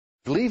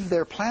leave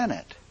their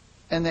planet,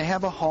 and they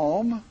have a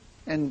home,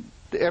 and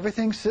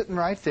everything's sitting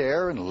right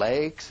there, and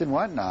lakes and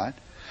whatnot.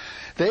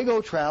 They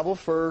go travel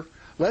for,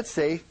 let's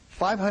say,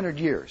 500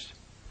 years,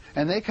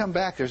 and they come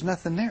back, there's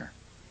nothing there.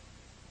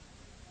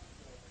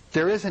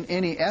 There isn't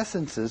any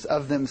essences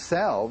of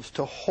themselves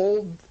to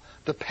hold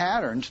the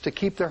patterns to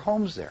keep their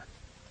homes there.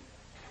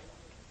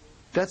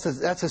 That's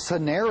a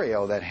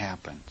scenario that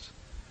happens.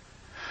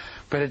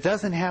 But it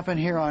doesn't happen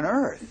here on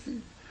Earth.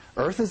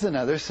 Earth is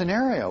another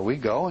scenario. We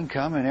go and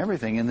come and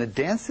everything. And the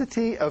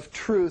density of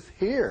truth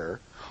here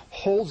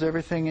holds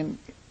everything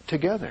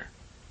together.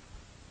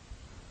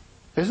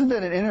 Isn't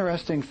that an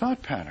interesting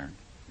thought pattern?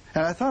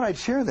 And I thought I'd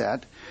share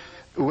that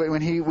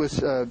when he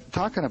was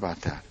talking about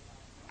that.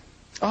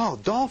 Oh,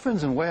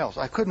 dolphins and whales.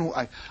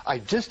 I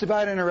just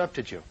about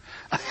interrupted you.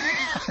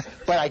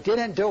 But I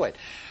didn't do it.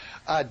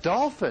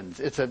 Dolphins,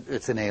 it's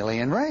an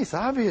alien race,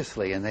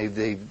 obviously, and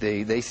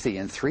they see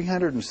in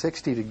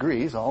 360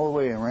 degrees all the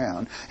way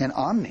around, and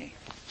omni,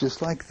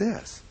 just like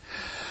this.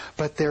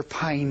 But their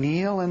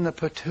pineal and the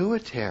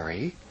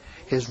pituitary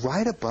is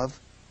right above,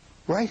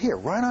 right here,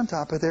 right on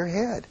top of their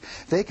head.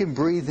 They can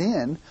breathe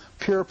in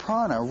pure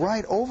prana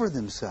right over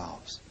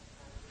themselves.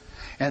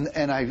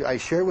 And I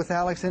shared with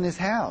Alex in his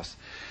house.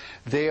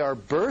 They are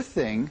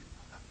birthing,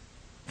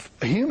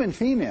 human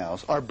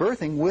females are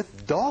birthing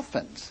with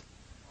dolphins.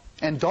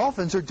 And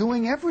dolphins are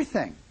doing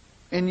everything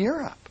in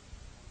Europe.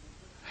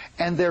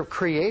 And they're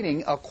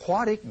creating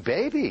aquatic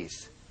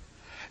babies.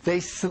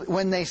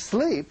 When they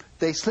sleep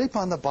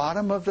on the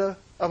bottom of a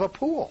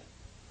pool.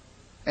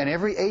 And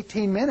every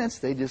 18 minutes,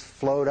 they just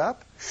float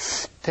up,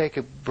 take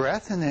a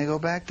breath, and they go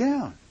back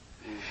down.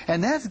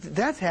 And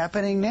that's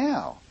happening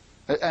now.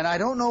 And I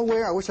don't know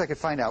where. I wish I could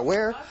find out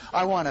where.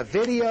 I want a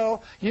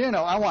video.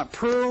 I want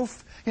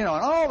proof. And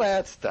all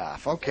that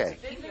stuff. Okay.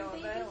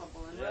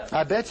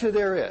 I bet you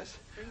there is.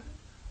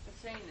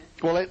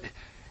 Well,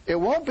 it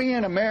won't be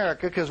in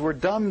America because we're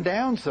dumbed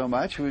down so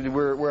much.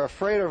 We're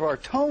afraid of our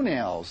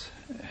toenails.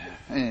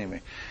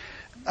 Anyway.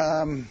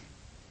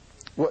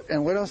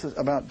 What else is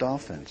about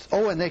dolphins?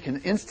 Oh, and they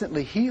can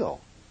instantly heal.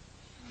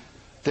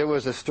 There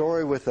was a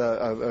story with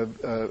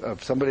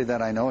of somebody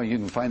that I know, and you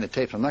can find the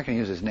tapes. I'm not going to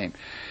use his name.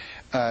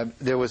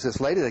 There was this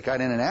lady that got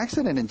in an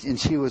accident, and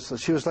she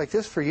was like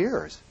this for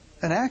years.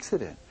 An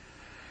accident.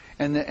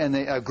 And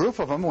a group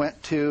of them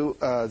went to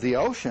the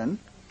ocean,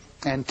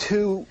 and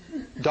two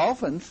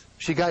dolphins,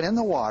 she got in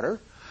the water,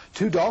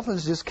 two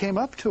dolphins just came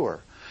up to her.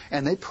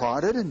 And they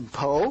prodded and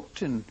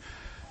poked and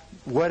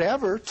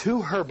whatever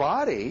to her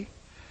body.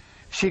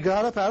 She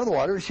got up out of the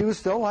water, and she was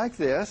still like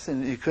this,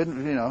 and you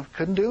couldn't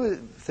do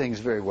things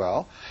very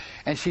well.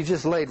 And she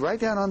just laid right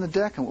down on the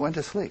deck and went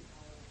to sleep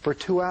for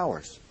 2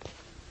 hours.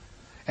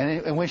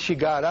 And when she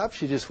got up,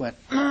 she just went,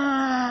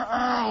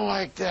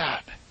 like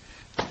that.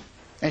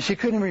 And she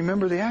couldn't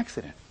remember the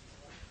accident.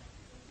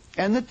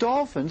 And the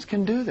dolphins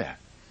can do that.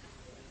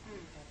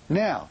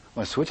 Now, I'm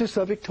going to switch the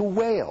subject to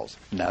whales,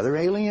 another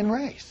alien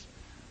race.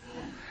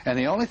 And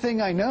the only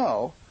thing I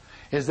know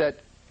is that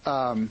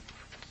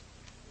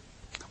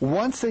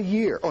once a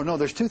year,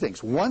 there's two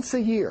things. Once a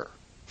year,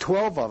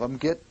 12 of them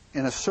get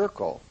in a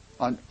circle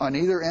on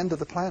either end of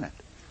the planet.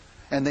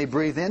 And they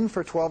breathe in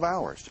for 12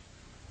 hours.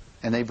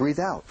 And they breathe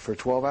out for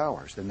 12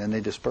 hours, and then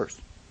they disperse.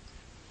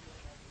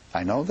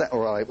 I know that,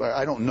 or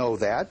I don't know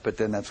that, but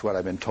then that's what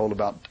I've been told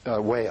about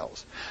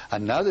whales.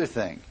 Another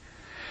thing,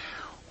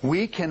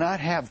 we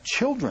cannot have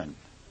children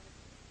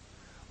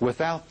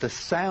without the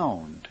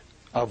sound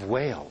of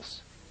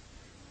whales.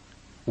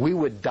 We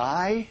would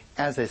die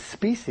as a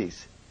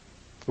species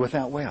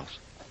without whales.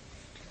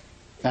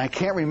 And I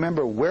can't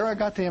remember where I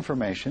got the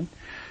information.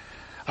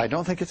 I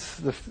don't think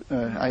it's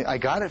I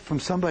got it from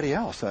somebody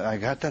else. I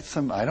got that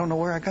I don't know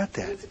where I got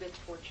that. Elizabeth's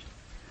Fortune.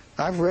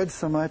 I've read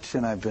so much,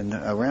 and I've been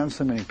around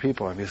so many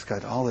people. I've just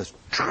got all this.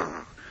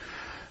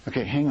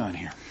 Okay, hang on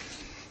here.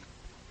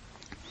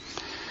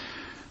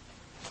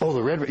 Oh,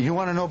 the red. You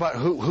want to know about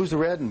who's the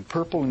red and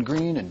purple and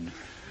green and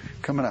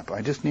coming up?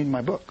 I just need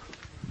my book.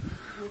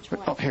 Which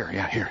one? Oh, here.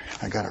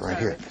 I got it right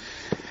here.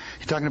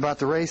 You're talking about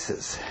the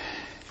races.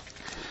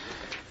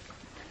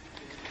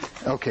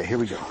 Okay, here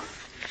we go.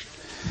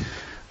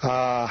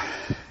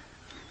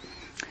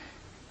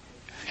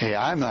 Hey,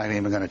 I'm not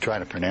even going to try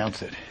to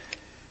pronounce it.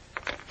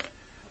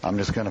 I'm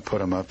just going to put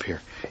them up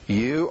here.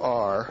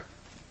 U-R-A-N-T-R-I-A-N-S,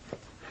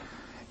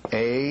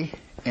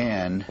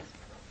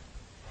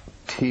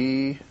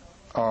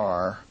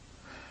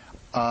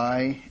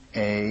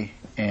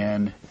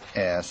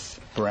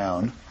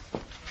 Brown.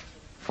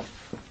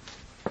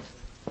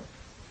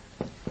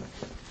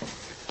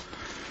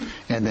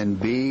 And then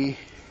B-R-E-A-N-O-U-A,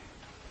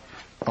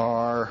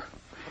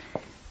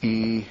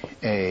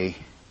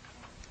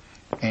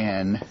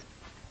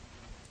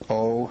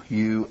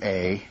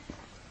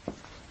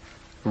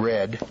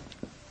 red.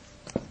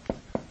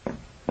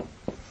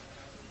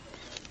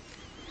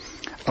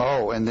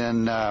 Oh, and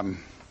then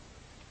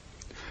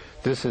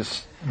this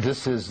is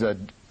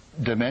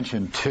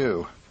dimension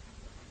 2,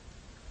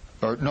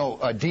 or no,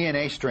 a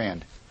DNA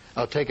strand.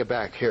 I'll take it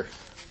back here.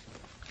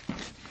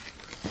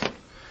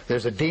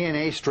 There's a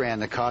DNA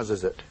strand that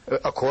causes it,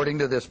 according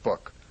to this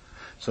book.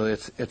 So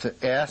it's an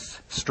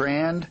S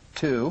strand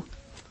 2.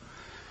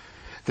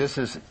 This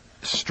is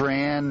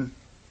strand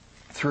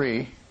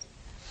 3.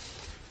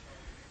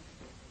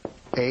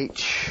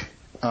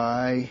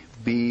 HIBIRU.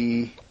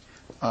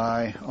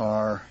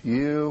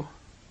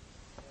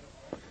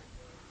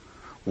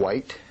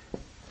 White.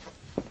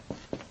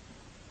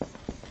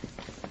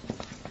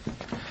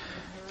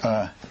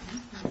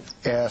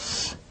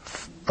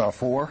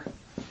 S4.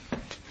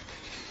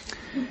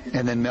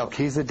 And then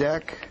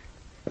Melchizedek.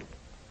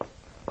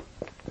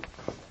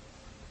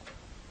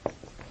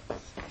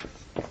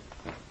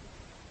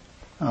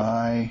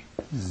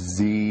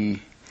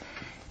 IZEDEKS,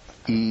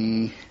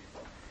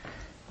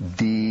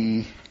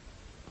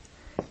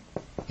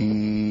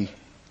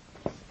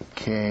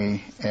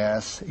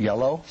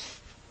 yellow.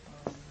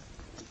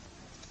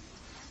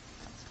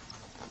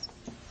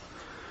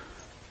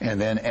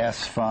 And then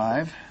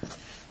S5.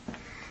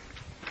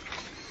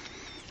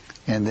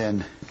 And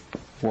then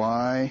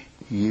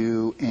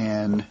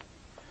YUNASETI,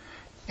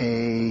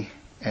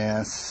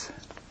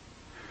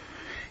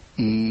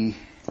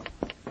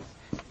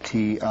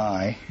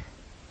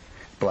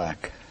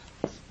 black.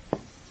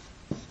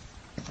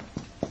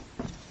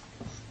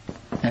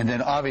 And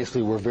then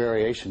obviously we're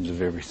variations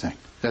of everything.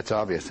 That's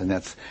obvious, and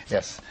that's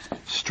S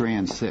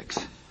strand 6.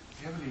 Do you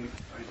have any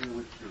idea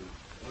what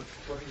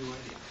are you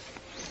writing?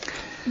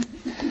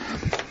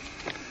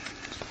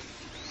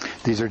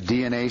 These are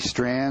DNA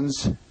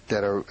strands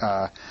that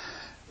are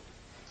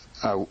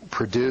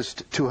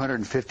produced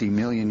 250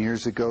 million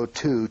years ago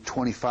to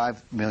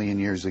 25 million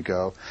years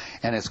ago,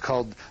 and it's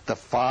called the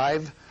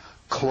 5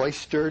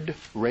 cloistered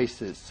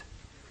races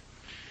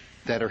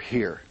that are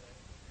here.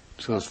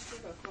 So it's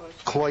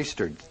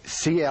cloistered,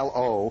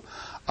 CLOISTERED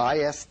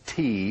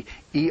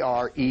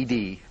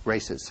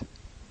races.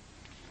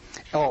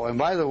 Oh, and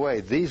by the way,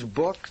 this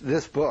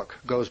book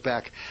goes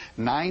back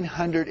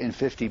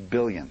 950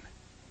 billion,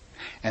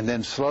 and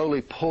then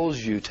slowly pulls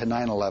you to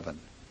 9/11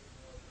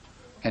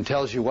 and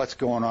tells you what's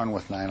going on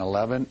with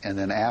 9/11, and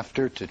then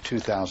after to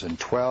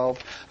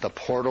 2012, the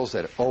portals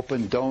that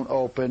open, don't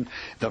open,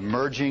 the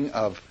merging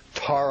of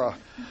Tara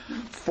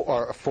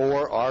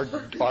 4,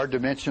 our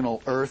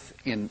dimensional Earth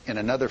in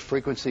another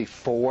frequency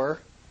 4,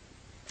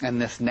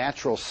 and this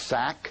natural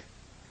SAC,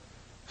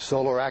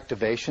 solar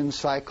activation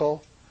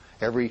cycle,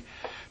 every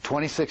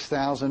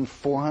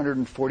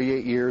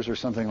 26,448 years or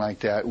something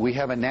like that, we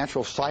have a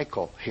natural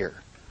cycle here.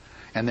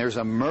 And there's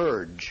a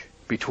merge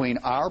between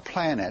our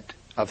planet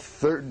of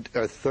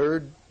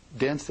third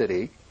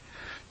density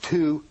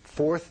to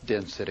fourth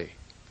density.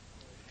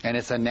 And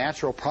it's a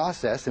natural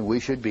process, and we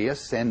should be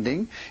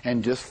ascending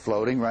and just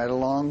floating right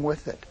along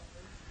with it.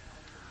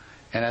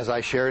 And as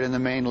I shared in the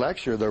main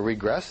lecture, the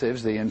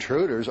regressives, the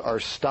intruders, are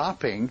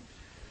stopping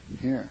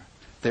here.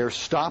 They're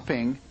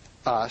stopping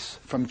us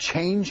from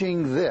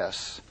changing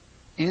this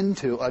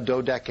into a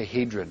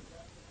dodecahedron.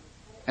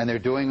 And they're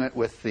doing it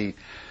with the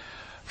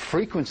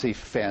frequency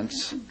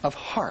fence of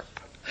HARP.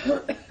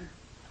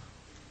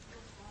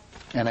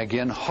 And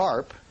again,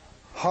 HARP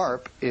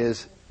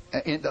is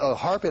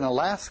HARP in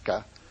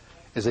Alaska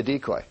is a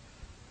decoy,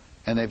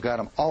 and they've got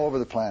them all over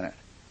the planet.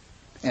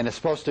 And it's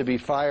supposed to be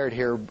fired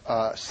here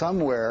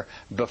somewhere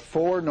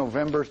before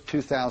November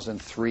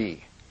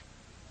 2003.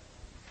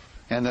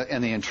 And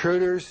the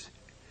intruders,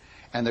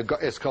 and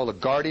it's called a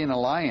Guardian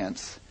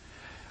Alliance,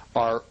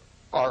 are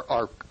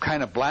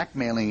kind of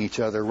blackmailing each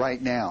other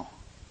right now.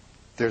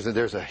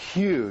 There's a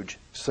huge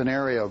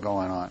scenario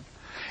going on.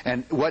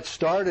 And what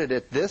started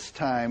at this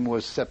time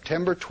was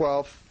September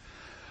 12th,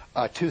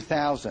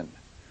 2000,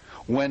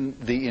 when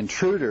the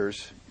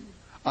intruders,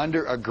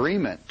 under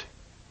agreement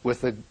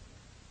with the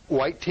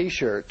white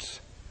T-shirts,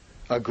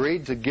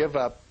 agreed to give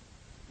up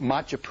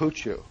Machu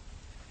Picchu.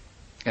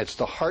 It's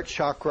the heart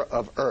chakra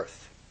of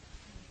Earth.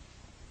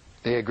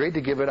 They agreed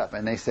to give it up,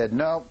 and they said,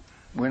 no,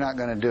 we're not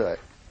going to do it.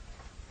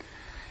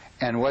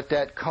 And what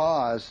that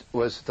caused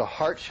was the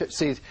heart...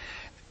 See,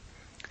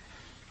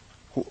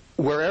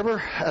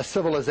 wherever a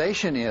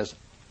civilization is,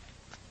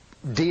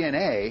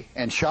 DNA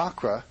and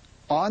chakra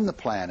on the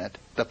planet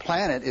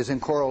is in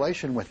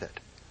correlation with it.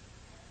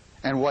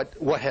 And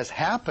what has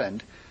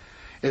happened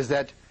is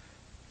that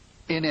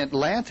in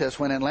Atlantis,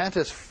 when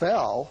Atlantis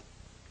fell,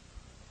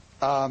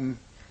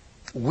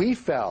 we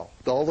fell.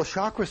 All the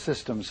chakra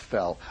systems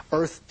fell.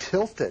 Earth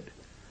tilted.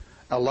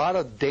 A lot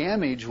of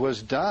damage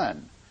was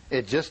done.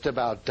 It just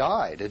about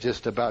died.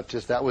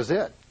 That was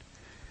it.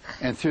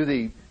 And through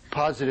the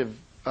positive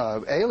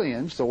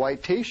aliens, the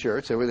white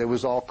T-shirts, it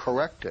was all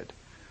corrected.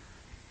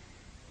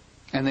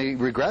 And the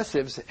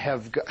regressives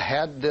have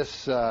had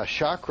this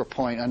chakra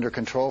point under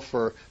control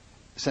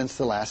since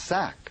the last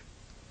SAC,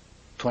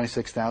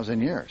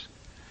 26,000 years.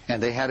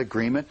 And they had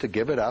agreement to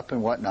give it up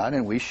and whatnot,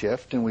 and we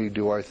shift and we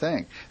do our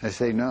thing. They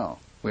say, no,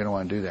 we don't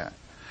want to do that.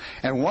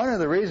 And one of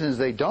the reasons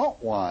they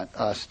don't want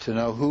us to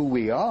know who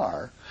we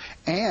are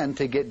and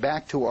to get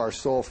back to our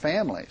soul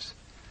families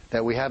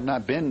that we have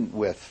not been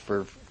with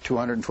for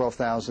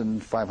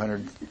 212,000,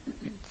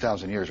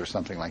 500,000 years or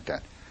something like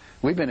that.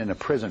 We've been in a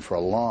prison for a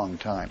long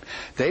time.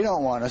 They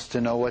don't want us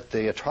to know what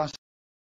the atrocities